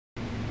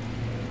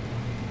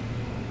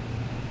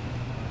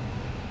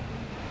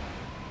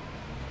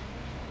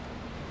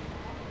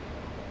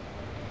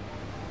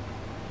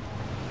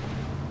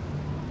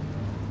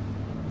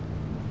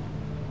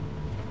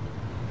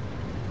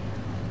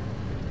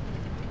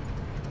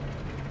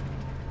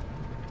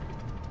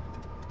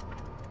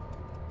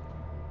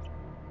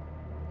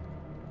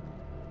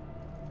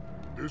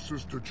This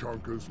is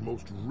Tachanka's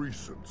most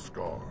recent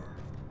scar.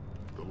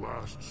 The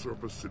last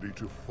surface city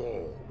to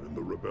fall in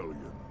the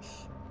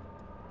rebellions.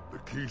 The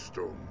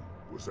Keystone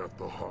was at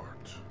the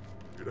heart.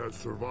 It has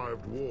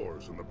survived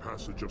wars and the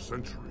passage of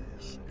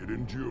centuries. It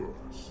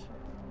endures.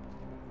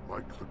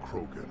 Like the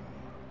Krogan.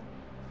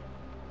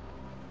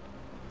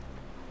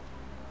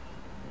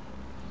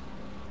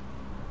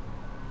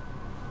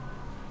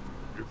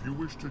 If you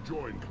wish to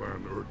join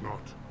Clan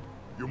Urdnot,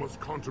 you must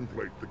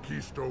contemplate the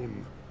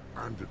Keystone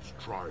and its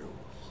trials.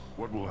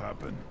 What will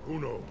happen? Who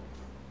knows?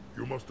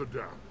 You must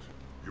adapt.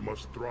 You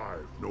must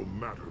thrive no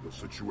matter the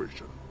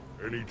situation.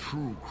 Any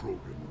true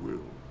Krogan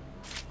will.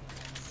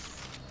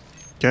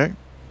 Okay.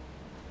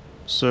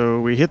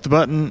 So we hit the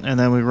button and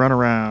then we run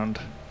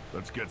around.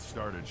 Let's get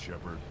started,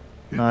 Shepard.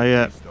 Not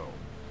yet.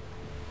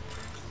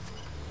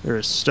 There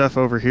is stuff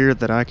over here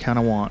that I kind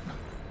of want.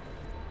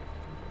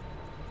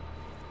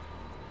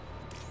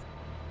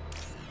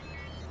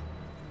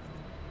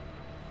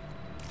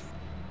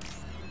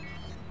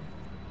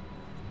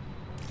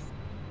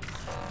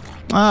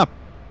 Ah!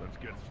 Let's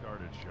get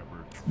started,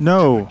 Shepard.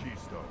 No!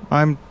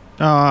 I'm...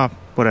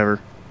 whatever.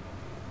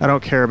 I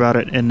don't care about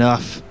it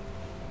enough.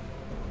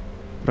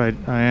 But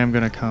I am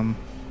gonna come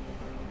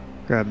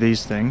grab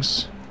these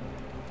things.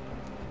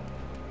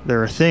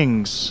 There are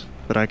things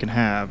that I can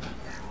have.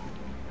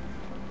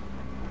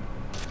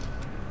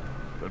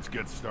 Let's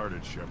get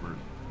started, Shepard.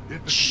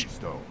 Hit the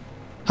keystone.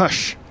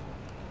 Hush!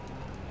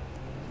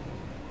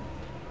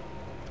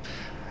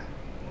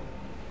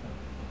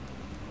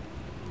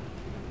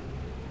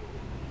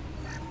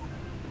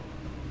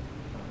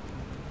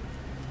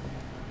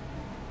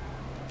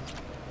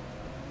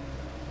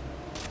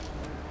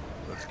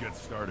 Let's get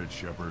started,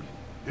 Shepard.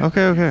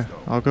 Okay, okay.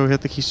 I'll go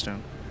hit the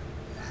keystone.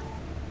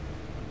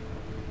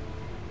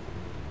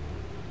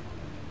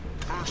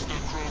 First the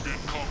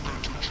Krogan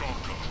conquered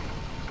Tachanka,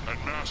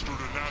 and mastered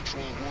a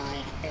natural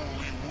world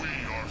only we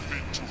are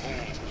fit to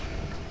hold.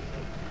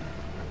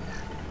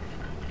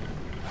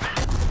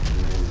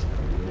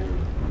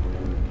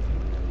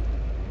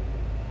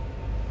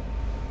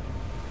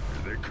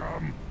 Here they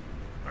come.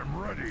 I'm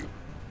ready.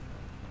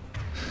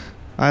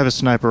 I have a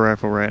sniper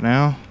rifle right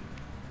now.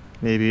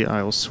 Maybe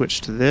I will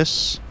switch to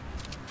this.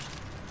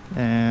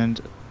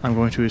 And I'm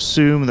going to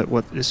assume that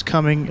what is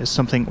coming is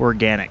something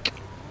organic.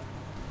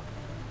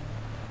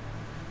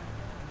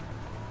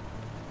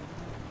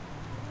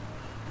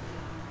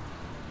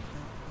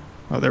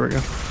 Oh, there we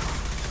go.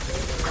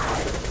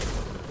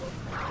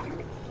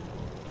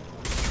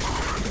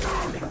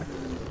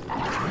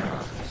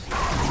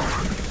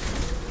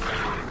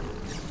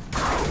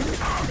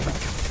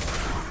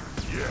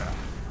 Yeah,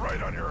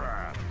 right on your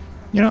ass.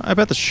 You know, I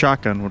bet the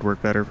shotgun would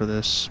work better for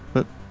this,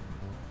 but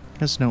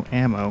it has no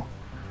ammo.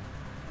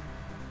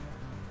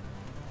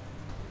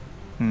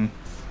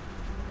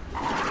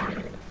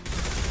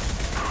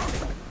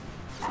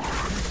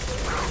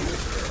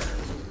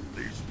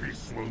 These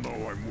beasts will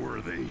know I'm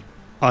worthy.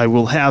 I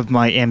will have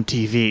my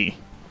MTV. I'm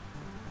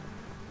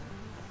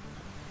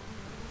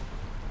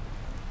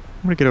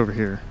gonna get over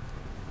here.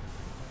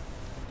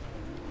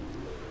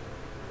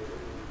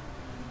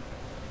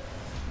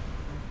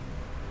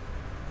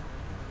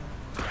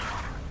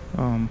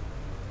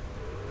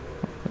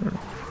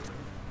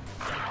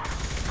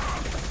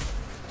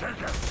 Take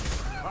it.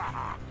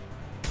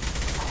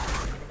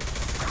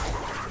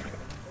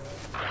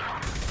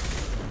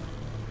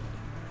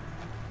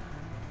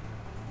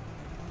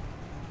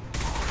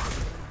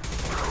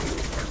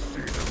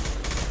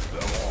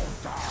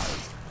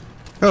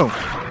 Oh!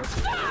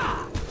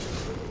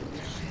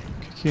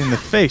 Kick you in the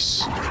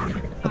face,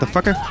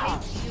 motherfucker.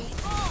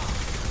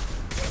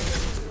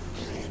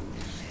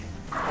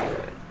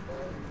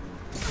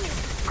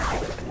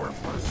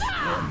 Worthless.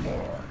 One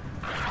more.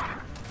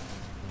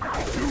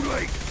 Too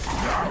late.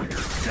 Now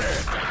you're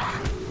dead.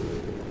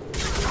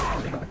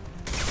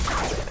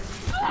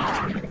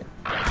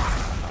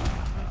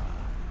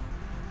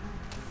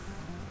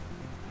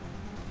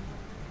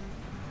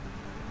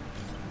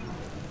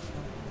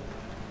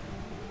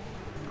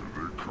 Here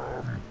they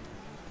come.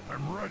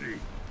 I'm ready.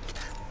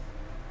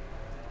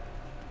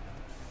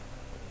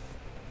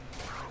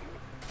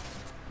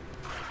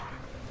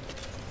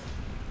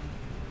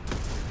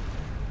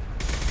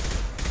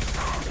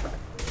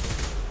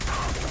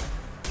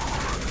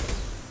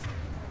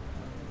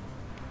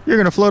 You're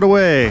gonna float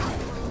away.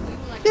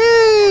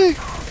 Yay!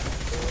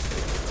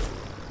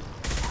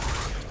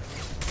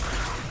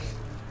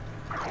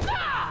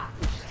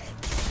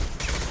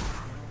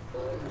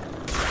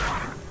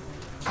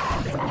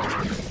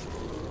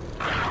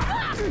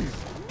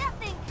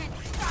 Nothing can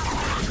stop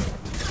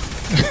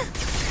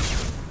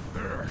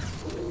There.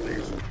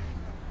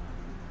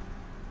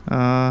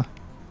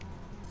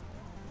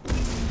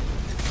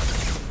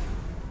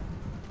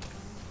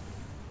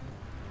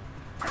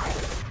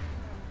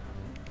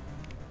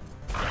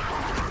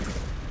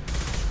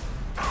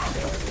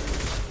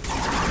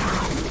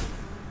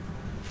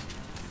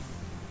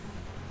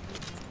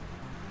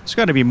 There's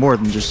got to be more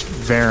than just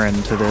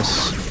Varen to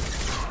this.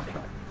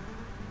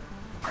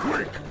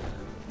 Quick.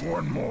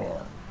 One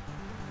more.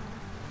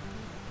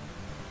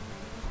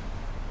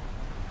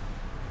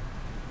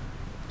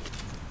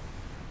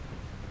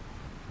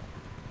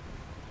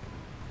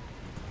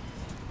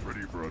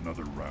 for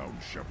another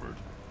round, Shepard.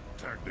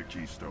 Tag the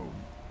keystone.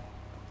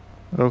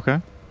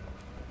 Okay.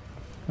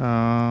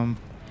 How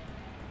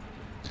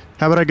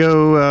about I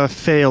go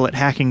fail at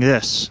hacking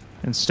this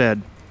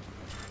instead?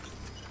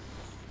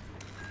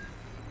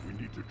 We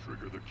need to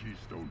trigger the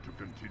keystone to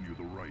continue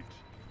the right.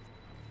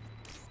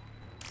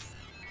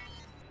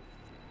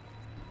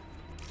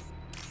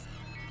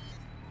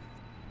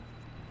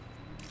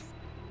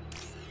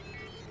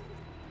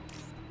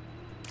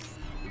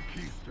 The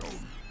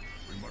keystone.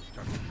 We must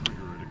have to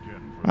trigger it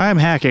again for I'm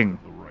hacking.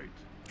 the right.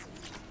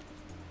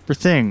 For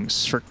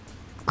things. For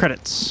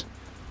credits.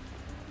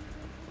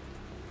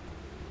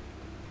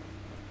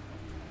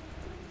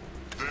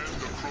 Then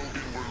the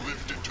Krogan were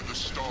lifted to the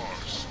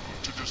stars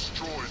to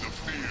destroy the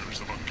fears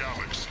of a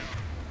galaxy.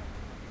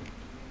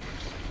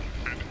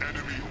 An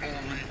enemy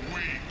only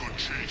we could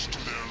chase to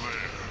their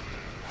lair.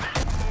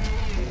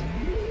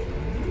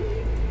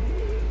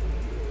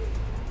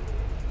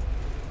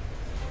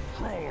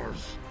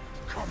 Crawlers,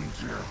 come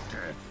to your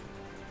death.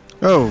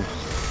 Oh.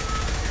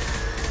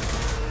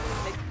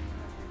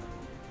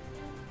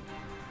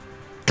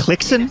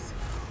 Clickson?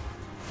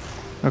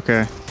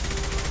 Okay.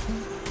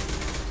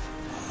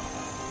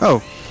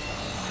 Oh.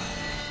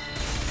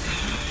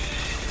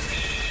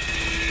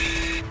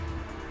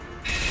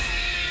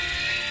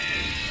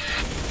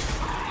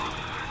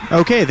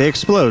 Okay, they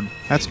explode.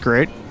 That's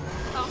great. Got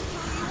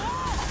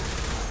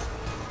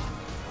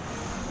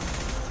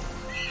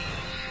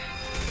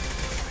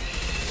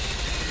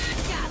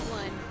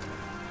one.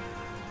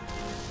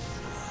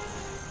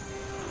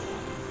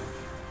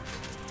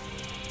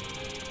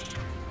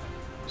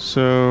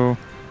 So...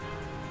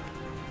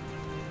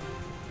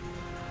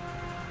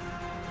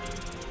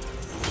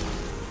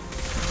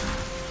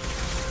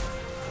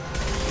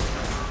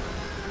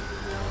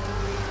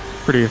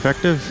 pretty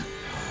effective.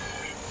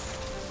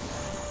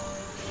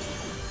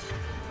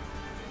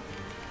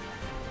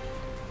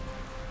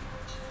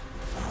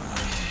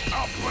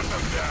 I'll put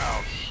them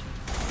down.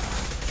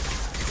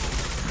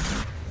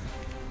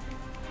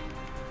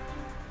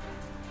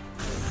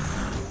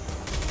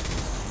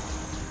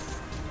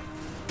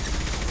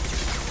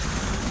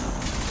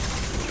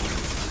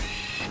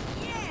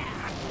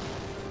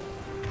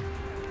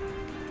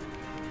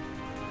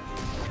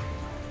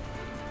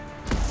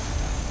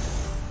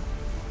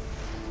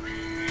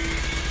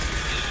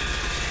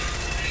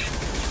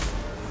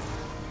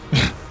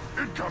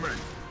 Incoming.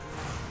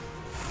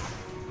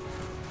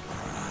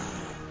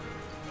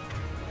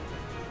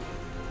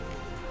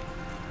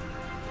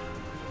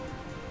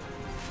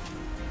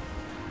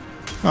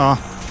 Aw.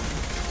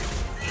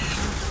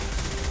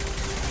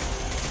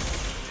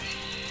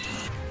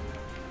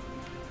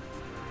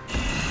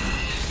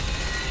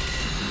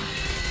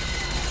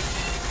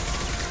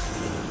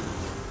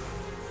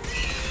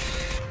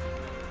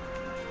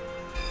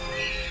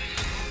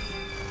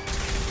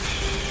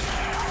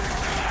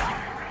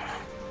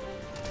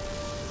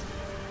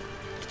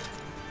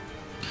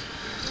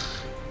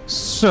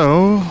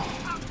 So...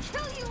 I'll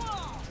kill you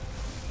all.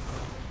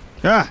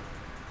 Ah!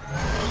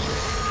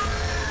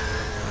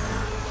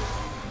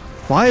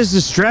 Why is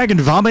this dragon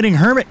vomiting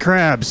hermit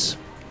crabs?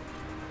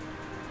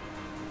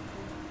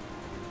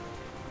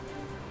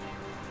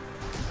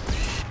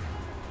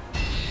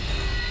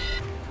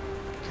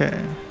 Okay.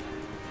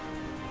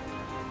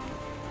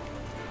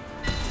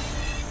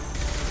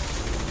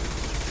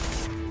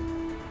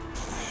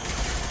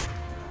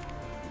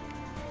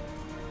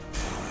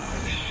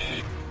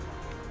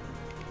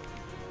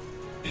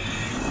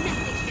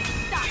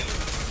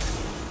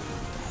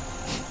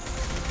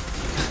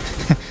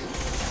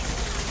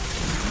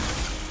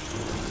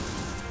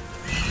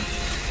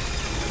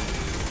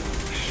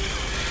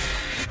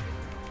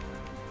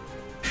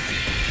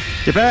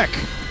 Get back!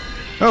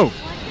 Oh,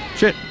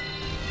 shit.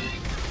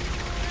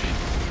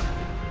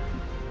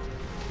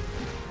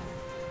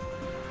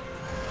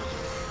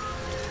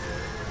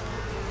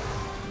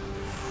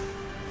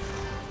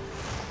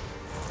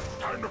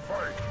 Time to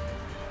fight.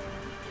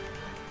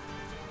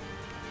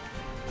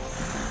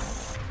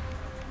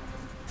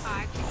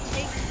 I can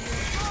take you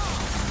all.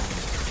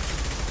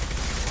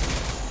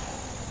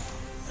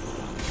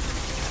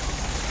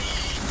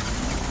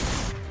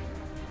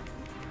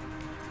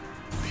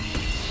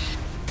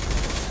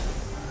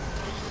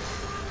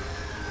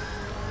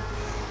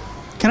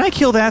 Can I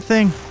kill that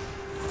thing?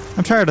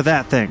 I'm tired of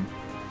that thing.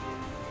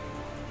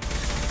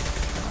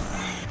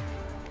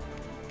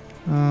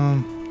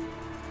 I'll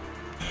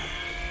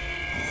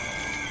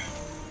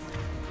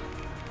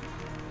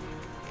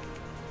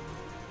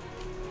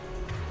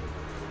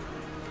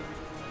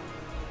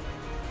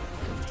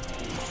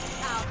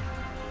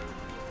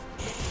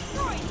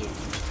destroy you.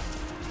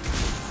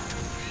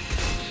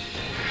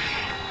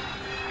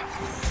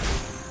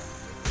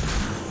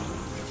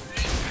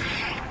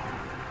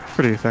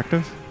 Pretty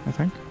effective, I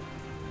think.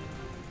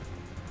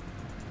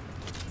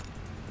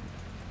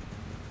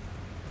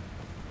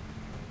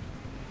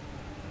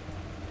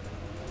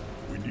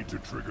 We need to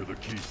trigger the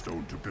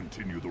keystone to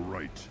continue the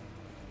right.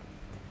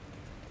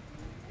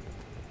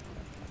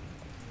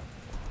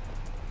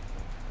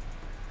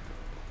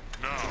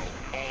 Now,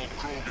 all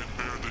Krogan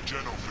bear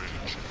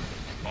genophage.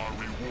 Our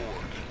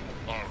reward.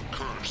 Our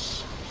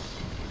curse.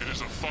 It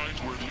is a fight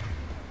where the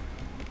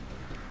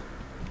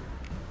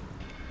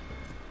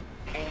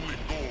only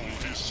goal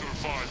is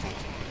survival.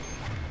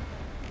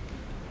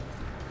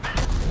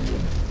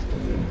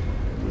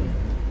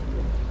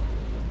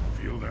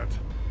 Feel that?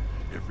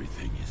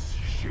 Everything is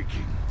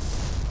shaking.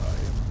 I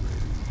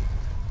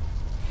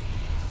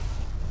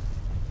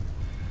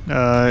am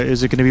ready.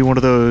 Is it going to be one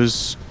of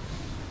those?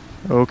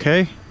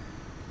 Okay.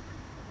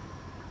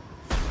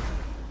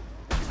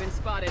 You've been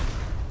spotted.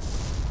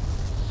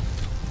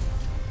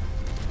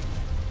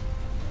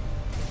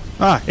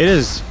 Ah, it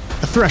is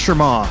a thresher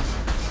maw.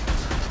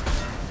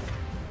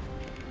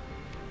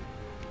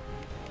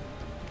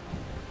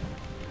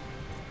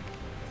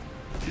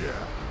 Yeah.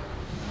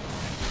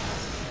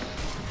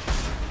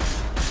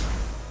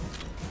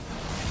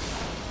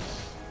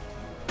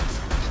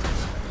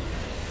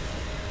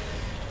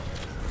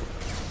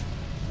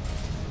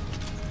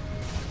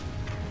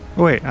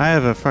 Oh, wait, I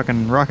have a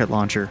fucking rocket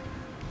launcher.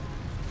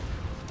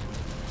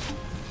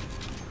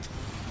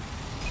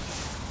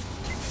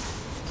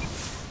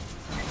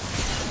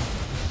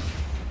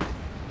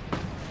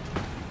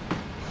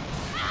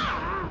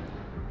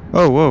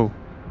 Oh, whoa.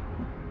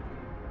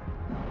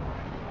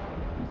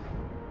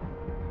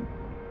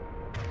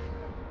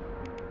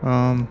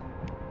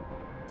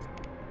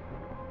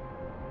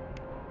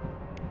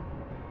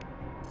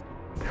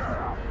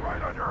 Yeah,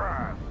 right on your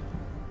ass.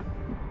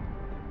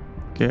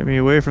 Get me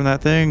away from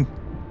that thing.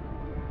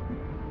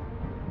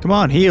 Come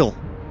on, heal.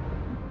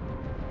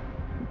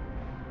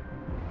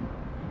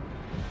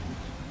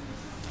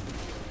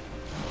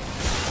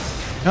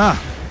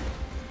 Ah.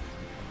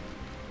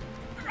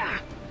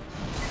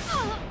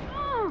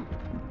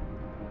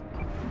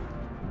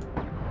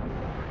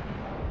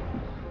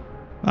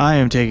 I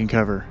am taking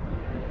cover.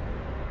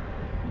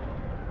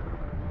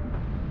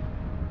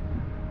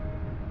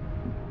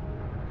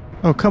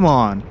 Oh, come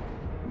on.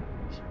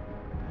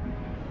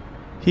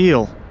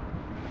 Heal.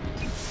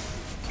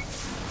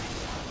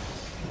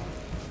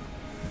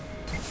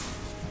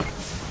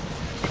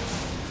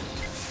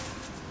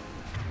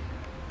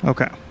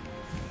 Okay.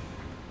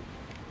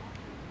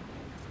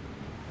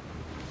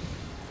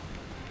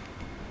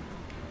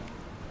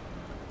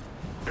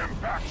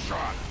 Impact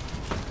shot.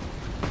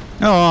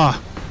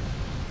 Oh.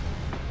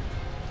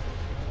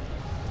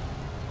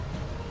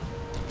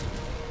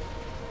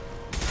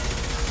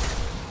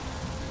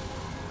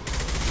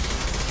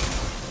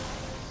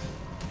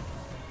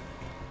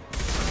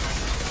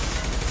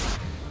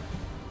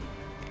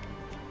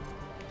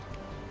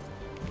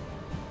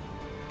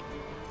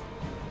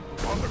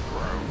 On the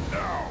ground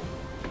now.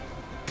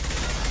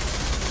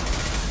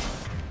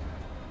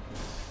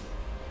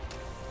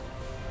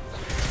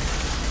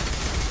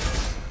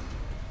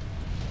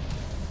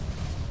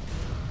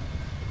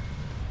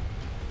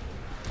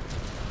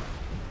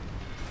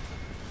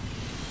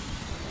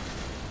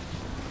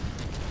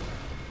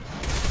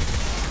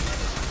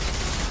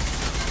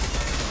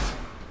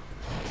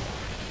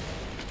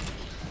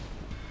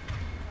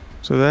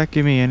 So that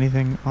give me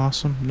anything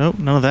awesome? Nope,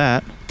 none of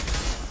that.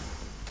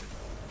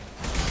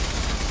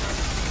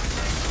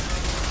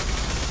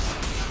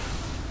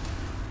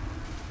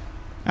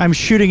 I'm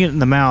shooting it in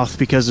the mouth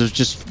because of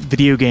just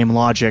video game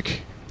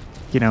logic.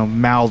 You know,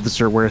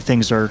 mouths are where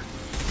things are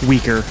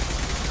weaker.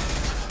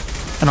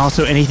 And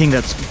also anything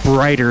that's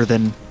brighter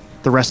than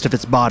the rest of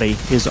its body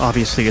is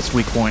obviously its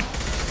weak point.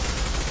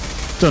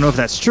 Don't know if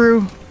that's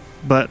true,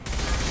 but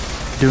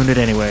doing it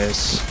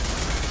anyways.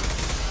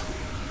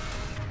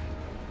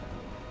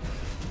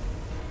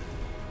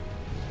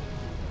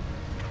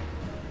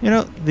 You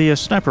know, the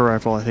sniper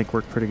rifle I think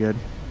worked pretty good.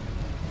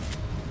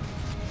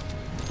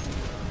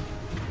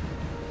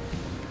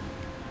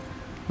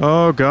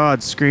 Oh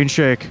god, screen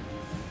shake.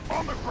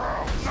 On the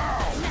ground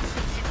now.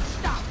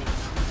 Stop it.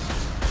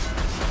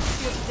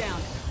 Shield's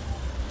down.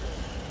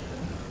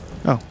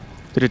 Oh,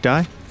 did it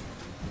die?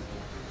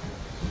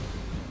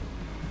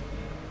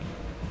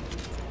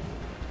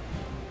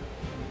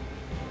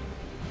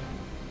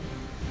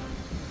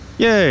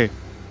 Yay!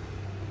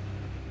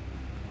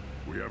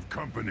 We have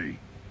company.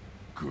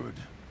 Good.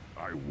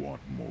 I want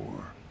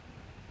more.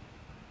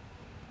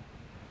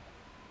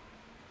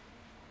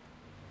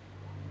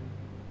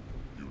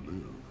 You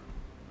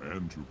live,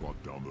 and you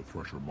brought down the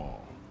Thresher Maw.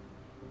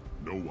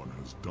 No one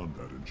has done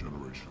that in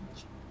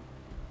generations.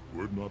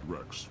 Word Not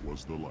Rex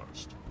was the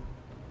last.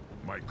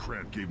 My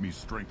Krant gave me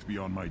strength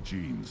beyond my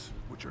genes,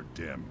 which are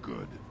damn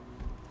good.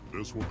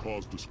 This will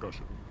cause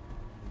discussion.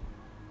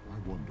 I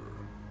wonder.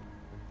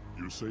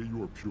 You say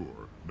you are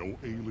pure, no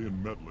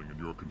alien meddling in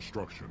your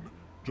construction,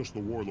 just the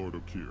Warlord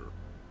of Kier.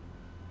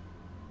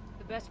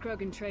 The best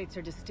Krogan traits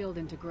are distilled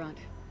into Grunt.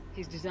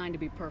 He's designed to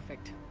be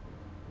perfect.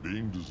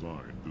 Being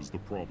designed is the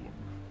problem,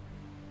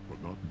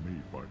 but not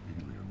made by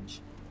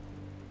aliens.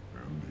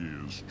 And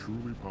he is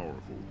truly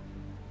powerful.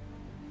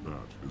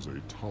 That is a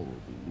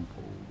tolerable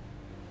loophole.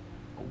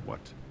 A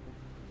what?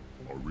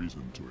 A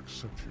reason to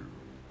accept you.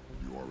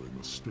 You are a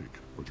mistake,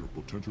 but your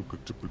potential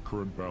could tip the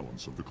current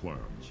balance of the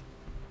clans.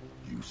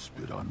 You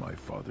spit on my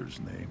father's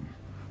name.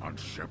 On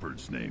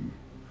Shepard's name.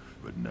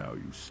 But now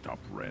you stop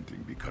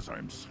ranting because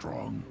I'm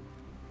strong.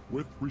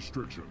 With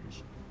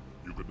restrictions.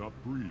 You could not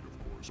breed,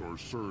 of course, or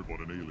serve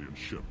on an alien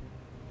ship.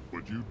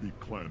 But you'd be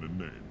clan in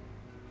name.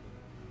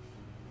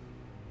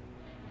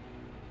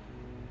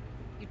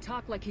 You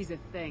talk like he's a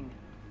thing.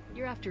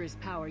 You're after his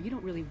power. You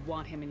don't really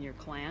want him in your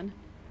clan.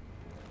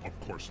 Of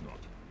course not.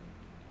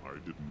 I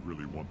didn't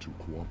really want to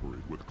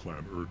cooperate with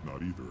Clan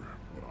Erdnot either,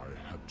 but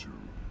I had to.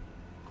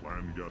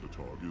 Clan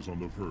Gatatog is on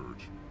the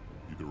verge,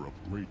 either of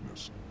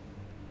greatness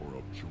or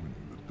of joining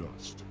the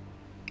dust.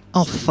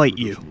 I'll fight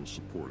you. Traditional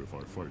support if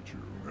I fight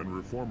you, and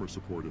reformer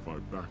support if I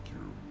back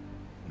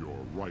you. Your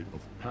rite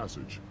of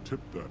passage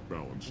tipped that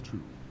balance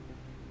too.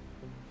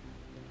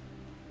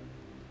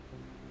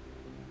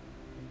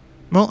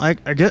 Well, I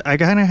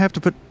kind of have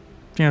to put,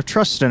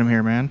 trust in him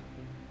here, man.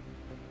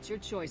 It's your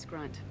choice,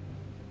 Grunt.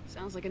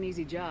 Sounds like an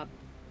easy job.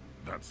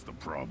 That's the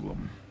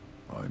problem.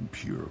 I'm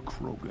pure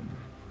Krogan.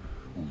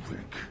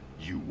 Ulrich,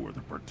 you were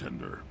the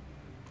pretender.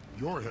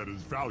 Your head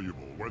is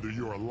valuable, whether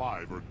you're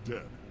alive or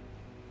dead.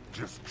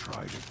 Just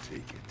try to take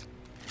it.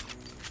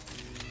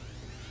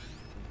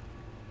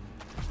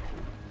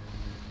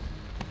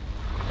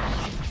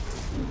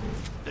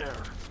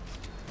 There.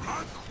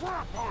 Ah,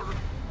 crap, Harder.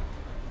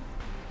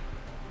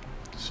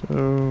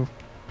 So...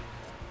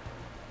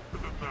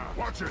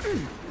 Watch it!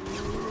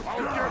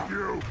 I'll get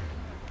you!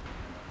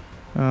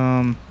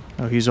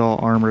 Oh, he's all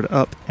armored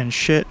up and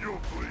shit. You'll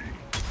bleed.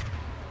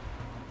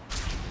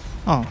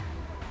 Oh.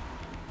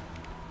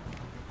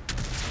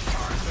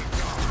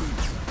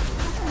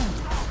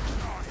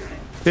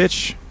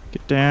 Bitch,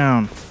 get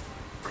down.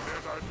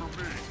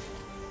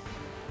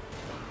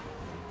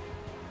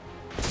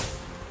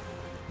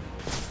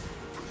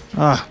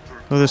 Ah,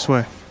 go this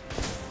way.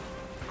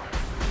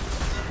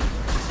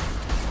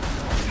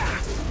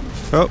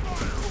 Oh.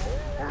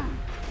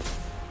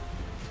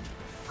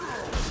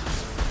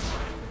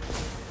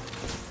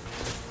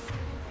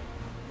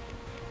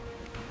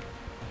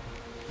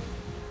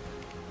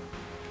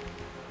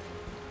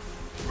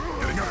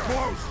 Getting up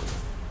close!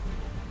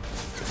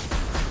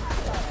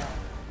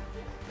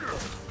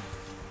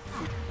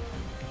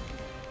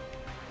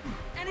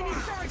 Enemy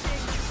charging!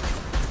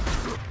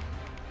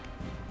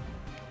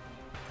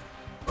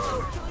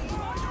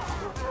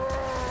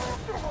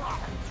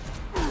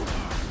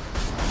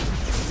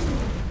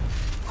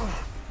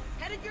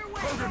 Headed your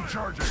way! Krogan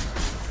charging!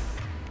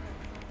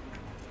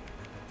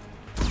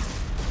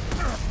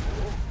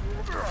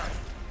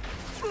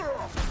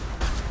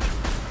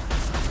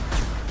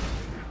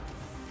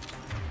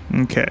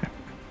 Okay.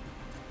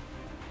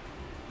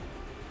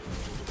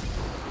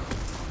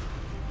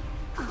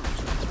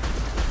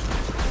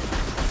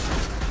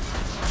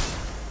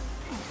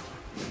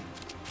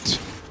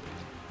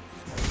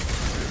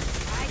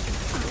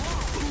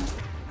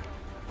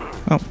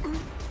 Oh.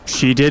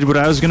 She did what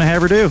I was gonna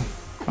have her do.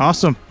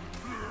 Awesome.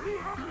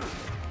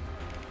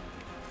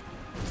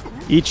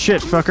 Eat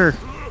shit, fucker.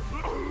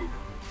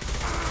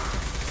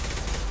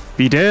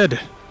 Be dead.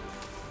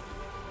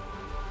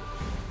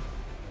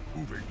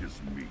 Ulrich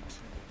is meat.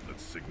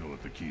 Let's signal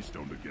at the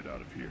Keystone to get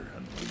out of here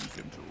and leave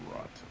him to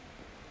rot.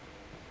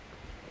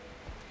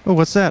 Oh,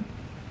 what's that?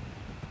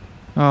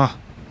 Ah.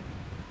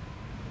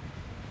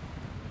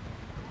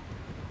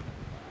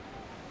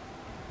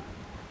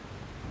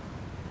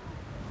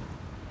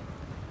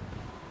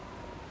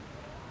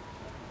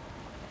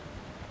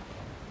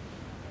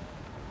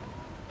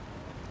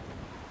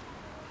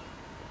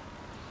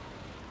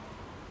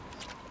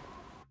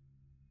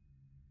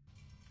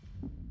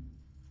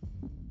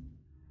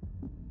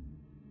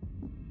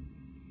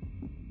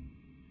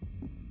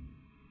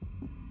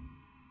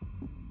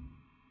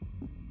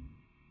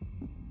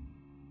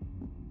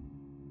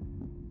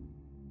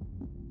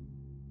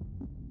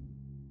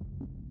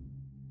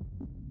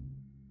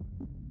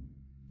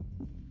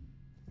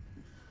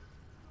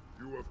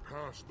 You have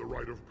passed the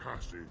rite of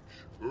passage,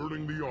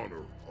 earning the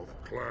honor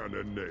of clan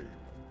and name.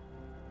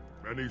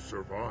 Many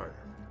survive,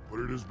 but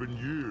it has been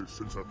years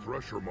since a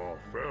Thresher Maw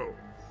fell.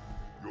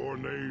 Your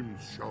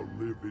names shall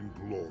live in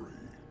glory.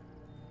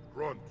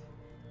 Grunt,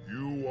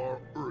 you are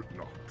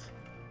Erdnot.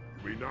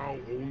 You may now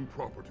own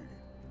property,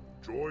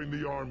 join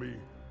the army,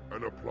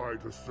 and apply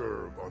to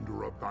serve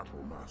under a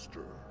battle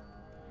master.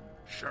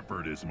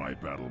 Shepard is my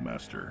battle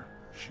master.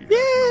 She has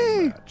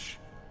no match.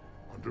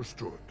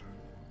 Understood.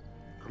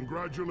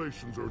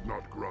 Congratulations,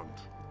 Erdnot Grunt.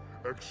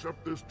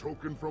 Accept this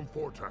token from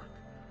Fortak.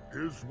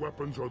 His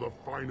weapons are the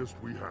finest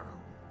we have.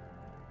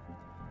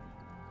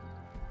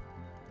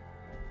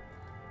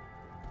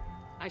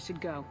 I should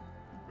go.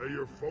 May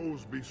your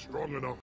foes be strong enough